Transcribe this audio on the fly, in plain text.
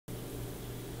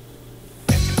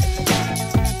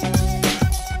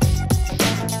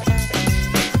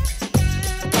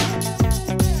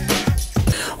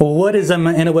What is up,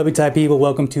 my interwebby type people?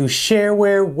 Welcome to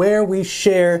Shareware, where we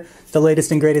share the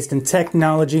latest and greatest in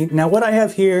technology. Now, what I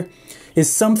have here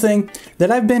is something that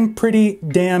I've been pretty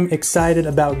damn excited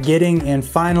about getting, and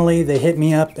finally they hit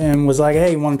me up and was like,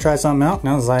 hey, you want to try something out? And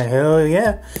I was like, hell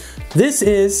yeah. This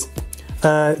is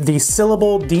the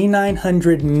Syllable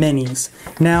D900 minis.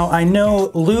 Now, I know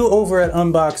Lou over at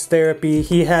Unbox Therapy,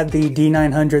 he had the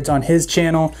D900s on his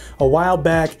channel a while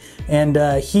back, and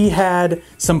he had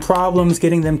some problems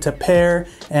getting them to pair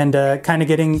and kind of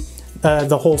getting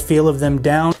the whole feel of them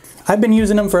down. I've been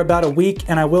using them for about a week,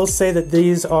 and I will say that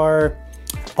these are,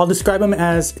 I'll describe them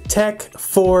as tech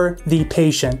for the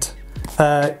patient.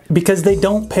 Because they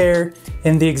don't pair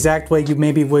in the exact way you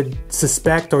maybe would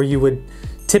suspect or you would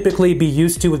typically be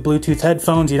used to with Bluetooth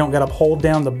headphones. You don't gotta hold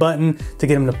down the button to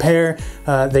get them to pair.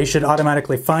 They should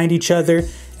automatically find each other.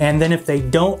 And then if they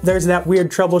don't, there's that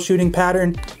weird troubleshooting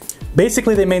pattern.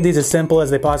 Basically, they made these as simple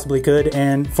as they possibly could.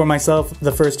 And for myself,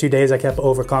 the first 2 days, I kept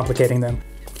overcomplicating them.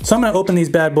 So I'm gonna open these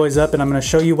bad boys up and I'm gonna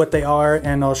show you what they are,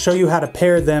 and I'll show you how to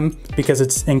pair them because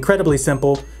it's incredibly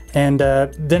simple. And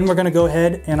then we're gonna go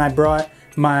ahead, and I brought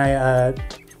my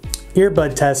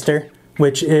earbud tester,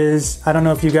 which is, I don't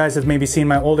know if you guys have maybe seen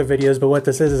my older videos, but what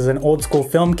this is an old school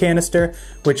film canister,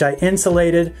 which I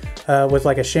insulated with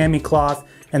like a chamois cloth,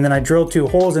 and then I drilled 2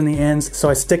 holes in the ends so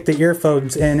I stick the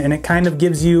earphones in, and it kind of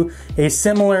gives you a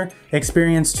similar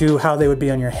experience to how they would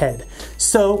be on your head.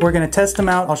 So we're gonna test them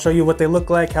out. I'll show you what they look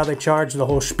like, how they charge, the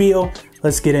whole spiel.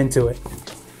 Let's get into it.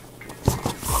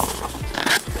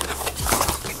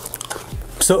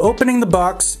 So opening the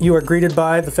box, you are greeted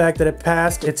by the fact that it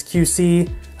passed its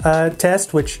QC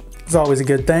test, which is always a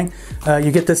good thing.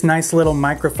 You get this nice little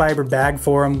microfiber bag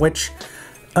for them, which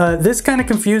this kind of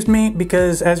confused me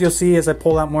because, as you'll see as I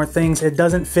pull out more things, it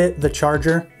doesn't fit the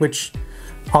charger, which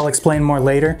I'll explain more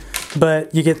later.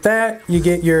 But you get that, you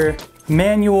get your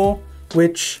manual,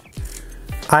 which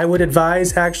I would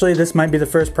advise, actually, this might be the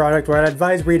first product where I'd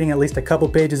advise reading at least a couple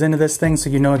pages into this thing so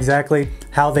you know exactly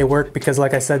how they work, because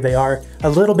like I said, they are a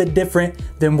little bit different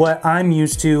than what I'm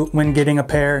used to when getting a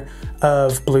pair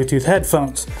of Bluetooth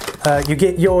headphones. You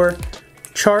get your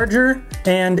charger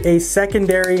and a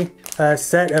secondary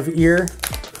set of ear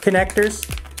connectors,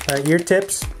 ear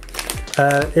tips.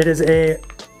 It is a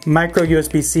micro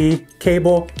USB-C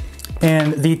cable,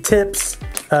 and the tips,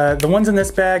 the ones in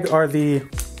this bag are the,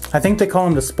 I think they call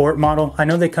them the sport model. I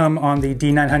know they come on the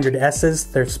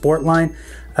D900Ss, their sport line,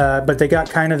 but they got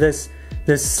kind of this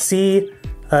C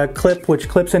clip which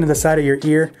clips into the side of your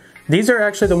ear. These are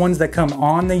actually the ones that come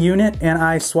on the unit, and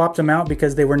I swapped them out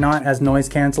because they were not as noise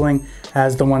canceling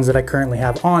as the ones that I currently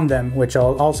have on them, which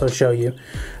I'll also show you.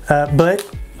 But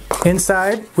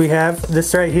inside we have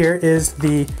this right here is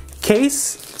the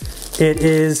case. It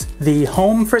is the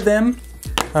home for them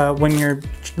when you're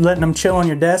letting them chill on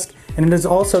your desk. And it is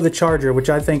also the charger, which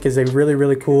I think is a really,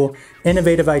 really cool,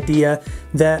 innovative idea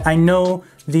that I know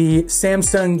the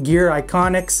Samsung Gear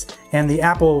Iconics and the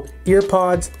Apple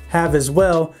EarPods have as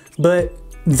well, but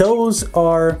those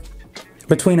are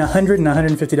between $100 and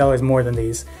 $150 more than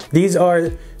these. These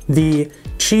are the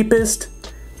cheapest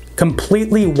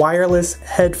completely wireless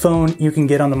headphone you can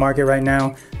get on the market right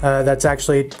now. That's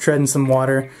actually treading some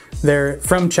water. They're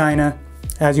from China,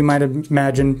 as you might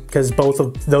imagine, because both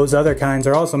of those other kinds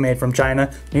are also made from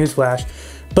China, newsflash.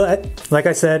 But, like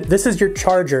I said, this is your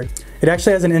charger. It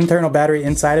actually has an internal battery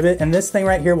inside of it, and this thing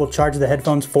right here will charge the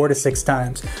headphones 4 to 6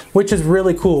 times, which is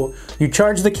really cool. You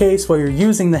charge the case while you're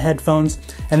using the headphones,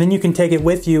 and then you can take it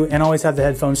with you and always have the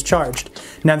headphones charged.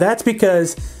 Now that's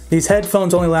because these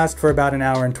headphones only last for about 1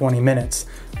 hour and 20 minutes,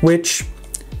 which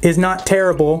is not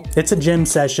terrible. It's a gym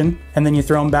session, and then you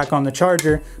throw them back on the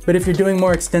charger. But if you're doing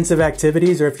more extensive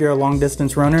activities, or if you're a long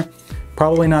distance runner,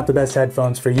 probably not the best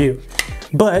headphones for you.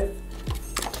 But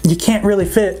you can't really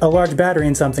fit a large battery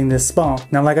in something this small.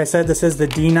 Now, like I said, this is the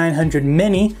D900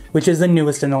 Mini, which is the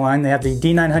newest in the line. They have the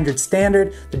D900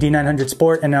 Standard, the D900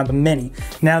 Sport, and now the Mini.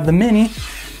 Now the Mini,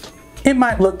 it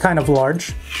might look kind of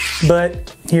large,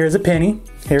 but here's a penny,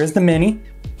 here's the Mini,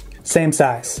 same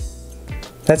size.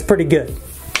 That's pretty good.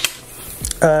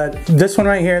 This one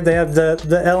right here, they have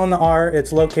the L and the R.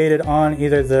 It's located on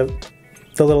either the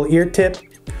little ear tip,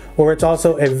 or it's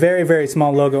also a very, very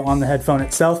small logo on the headphone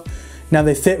itself. Now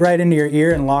they fit right into your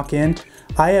ear and lock in.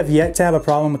 I have yet to have a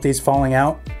problem with these falling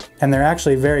out, and they're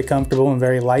actually very comfortable and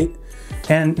very light.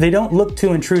 And they don't look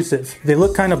too intrusive. They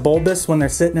look kind of bulbous when they're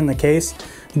sitting in the case,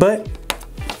 but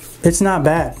it's not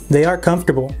bad. They are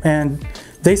comfortable. And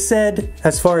they said,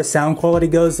 as far as sound quality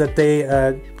goes, that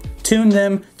they tune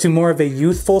them to more of a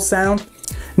youthful sound.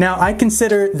 Now I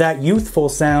consider that youthful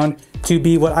sound to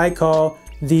be what I call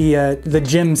the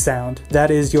gym sound.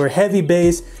 That is your heavy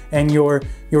bass and your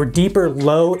deeper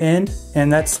low end,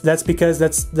 and that's because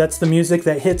that's the music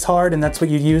that hits hard, and that's what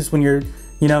you use when you're,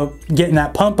 you know, getting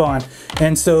that pump on.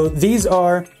 And so these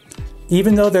are,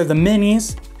 even though they're the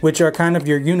minis, which are kind of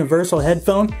your universal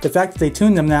headphone, the fact that they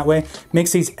tune them that way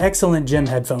makes these excellent gym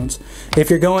headphones. If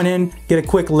you're going in, get a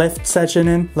quick lift session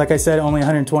in, like I said, only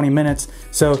 120 minutes,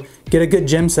 so get a good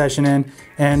gym session in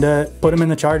and put them in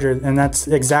the charger, and that's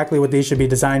exactly what these should be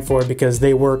designed for, because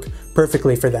they work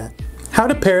perfectly for that. How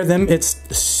to pair them, it's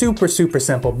super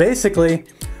simple. Basically,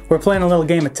 we're playing a little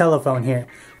game of telephone here,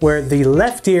 where the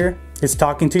left ear is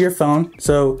talking to your phone,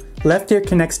 so left ear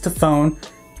connects to phone,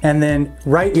 and then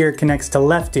right ear connects to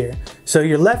left ear. So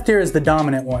your left ear is the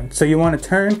dominant one. So you want to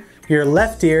turn your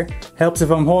left ear, helps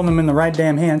if I'm holding them in the right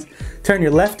damn hands, turn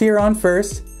your left ear on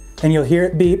first, and you'll hear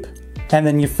it beep, and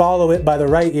then you follow it by the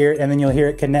right ear, and then you'll hear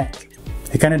it connect.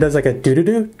 It kind of does like a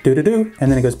doo-doo-doo, doo-doo-doo,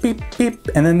 and then it goes beep, beep,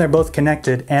 and then they're both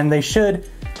connected, and they should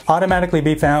automatically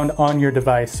be found on your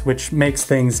device, which makes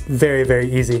things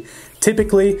very easy.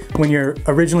 Typically, when you're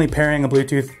originally pairing a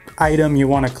Bluetooth item, you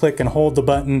want to click and hold the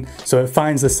button so it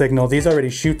finds the signal. These already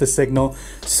shoot the signal,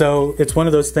 so it's one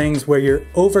of those things where you're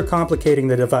overcomplicating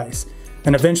the device.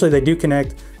 And eventually they do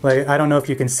connect. Like, I don't know if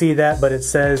you can see that, but it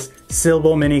says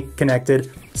Syllable Mini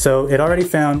connected. So it already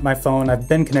found my phone. I've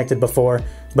been connected before,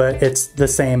 but it's the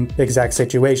same exact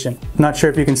situation. Not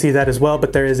sure if you can see that as well,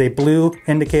 but there is a blue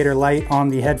indicator light on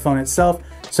the headphone itself,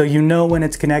 so you know when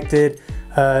it's connected.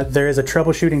 There is a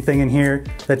troubleshooting thing in here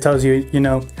that tells you, you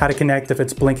know, how to connect if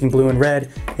it's blinking blue and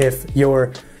red. If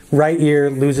your right ear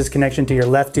loses connection to your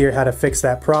left ear, how to fix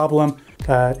that problem.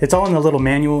 It's all in the little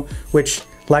manual, which,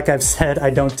 like I've said, I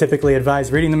don't typically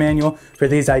advise reading the manual. For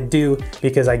these I do,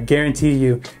 because I guarantee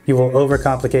you, you will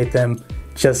overcomplicate them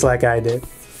just like I did.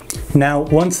 Now,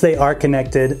 once they are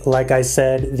connected, like I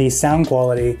said, the sound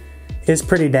quality is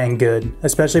pretty dang good,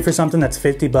 especially for something that's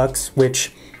 50 bucks,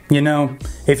 which, you know,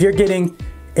 if you're getting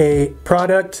a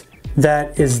product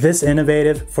that is this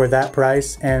innovative for that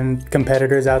price, and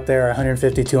competitors out there are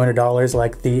 $150, $200,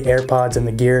 like the AirPods and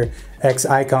the Gear X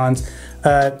Icons,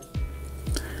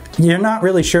 you're not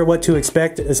really sure what to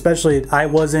expect, especially I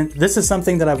wasn't. This is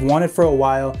something that I've wanted for a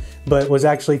while, but was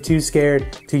actually too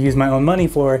scared to use my own money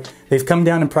for. They've come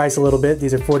down in price a little bit.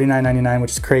 These are $49.99,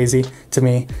 which is crazy to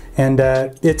me. And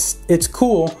it's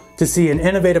cool to see an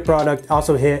innovative product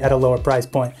also hit at a lower price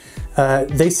point.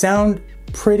 They sound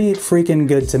pretty freaking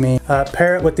good to me.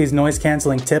 Pair it with these noise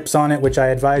canceling tips on it, which I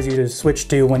advise you to switch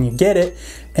to when you get it.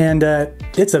 And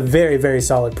it's a very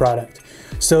solid product.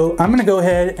 So I'm gonna go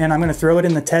ahead and I'm gonna throw it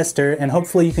in the tester, and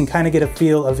hopefully you can kind of get a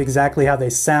feel of exactly how they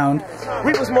sound.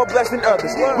 We was more blessed than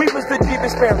others. We was the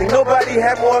deepest family. Nobody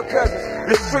had more cousins.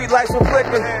 The street lights were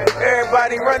flickering.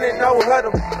 Everybody running, no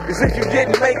huddle. Cause if you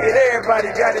didn't make it, everybody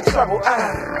got in trouble.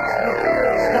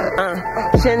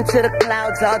 Chin to the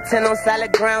clouds, all 10 on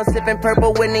solid ground. Sipping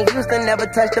purple Whitney Houston, never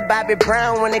touched a Bobby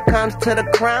Brown. When it comes to the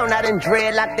crown, I done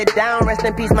dread locked it down. Rest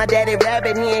in peace, my daddy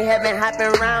Rabbit, he ain't heaven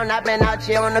hopping around. I've been out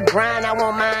here on the grind, I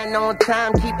won't mind on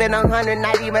time. Keep it 100,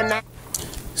 not even that.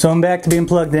 So I'm back to being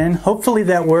plugged in. Hopefully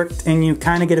that worked and you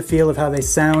kind of get a feel of how they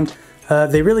sound.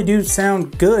 They really do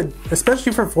sound good,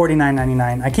 especially for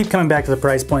 $49.99. I keep coming back to the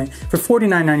price point. For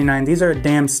 $49.99, these are a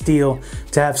damn steal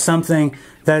to have something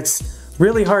that's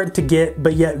really hard to get,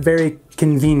 but yet very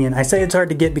convenient. I say it's hard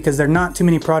to get because there are not too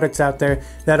many products out there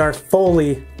that are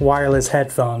fully wireless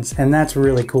headphones, and that's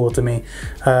really cool to me.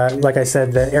 Like I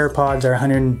said, the AirPods are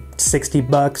 160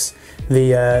 bucks.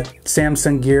 The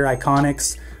Samsung Gear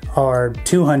Iconics are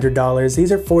 $200.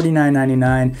 These are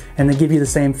 $49.99, and they give you the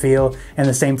same feel and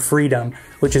the same freedom,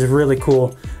 which is really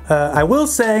cool. I will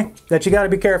say that you got to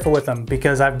be careful with them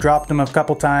because I've dropped them a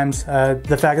couple times.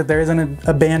 The fact that there isn't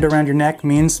a band around your neck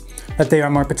means that they are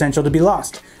more potential to be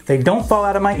lost. They don't fall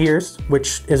out of my ears,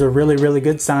 which is a really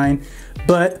good sign,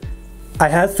 but I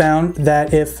have found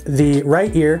that if the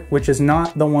right ear, which is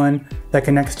not the one that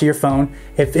connects to your phone,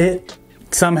 if it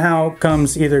somehow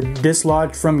comes either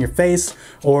dislodged from your face,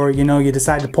 or you know, you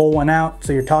decide to pull one out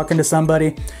so you're talking to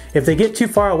somebody, if they get too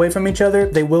far away from each other,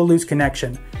 they will lose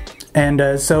connection.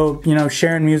 And so, you know,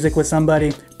 sharing music with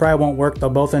somebody probably won't work. They'll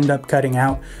both end up cutting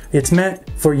out. It's meant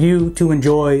for you to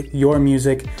enjoy your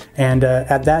music, and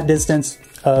at that distance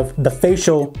of the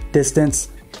facial distance,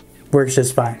 works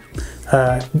just fine.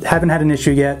 Haven't had an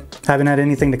issue yet. Haven't had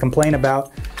anything to complain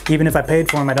about. Even if I paid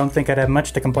for them, I don't think I'd have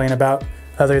much to complain about,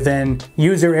 other than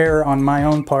user error on my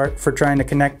own part for trying to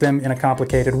connect them in a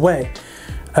complicated way.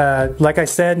 Like I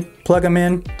said, plug them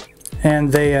in and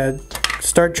they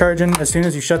start charging as soon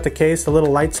as you shut the case. The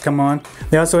little lights come on.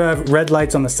 They also have red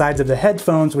lights on the sides of the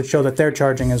headphones, which show that they're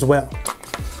charging as well.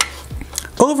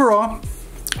 overall,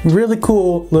 really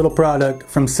cool little product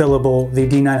from Syllable, the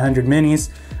D900 minis.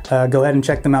 Go ahead and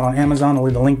check them out on Amazon. I'll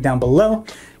leave the link down below.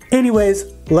 Anyways,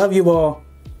 love you all.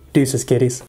 Deuces, kitties.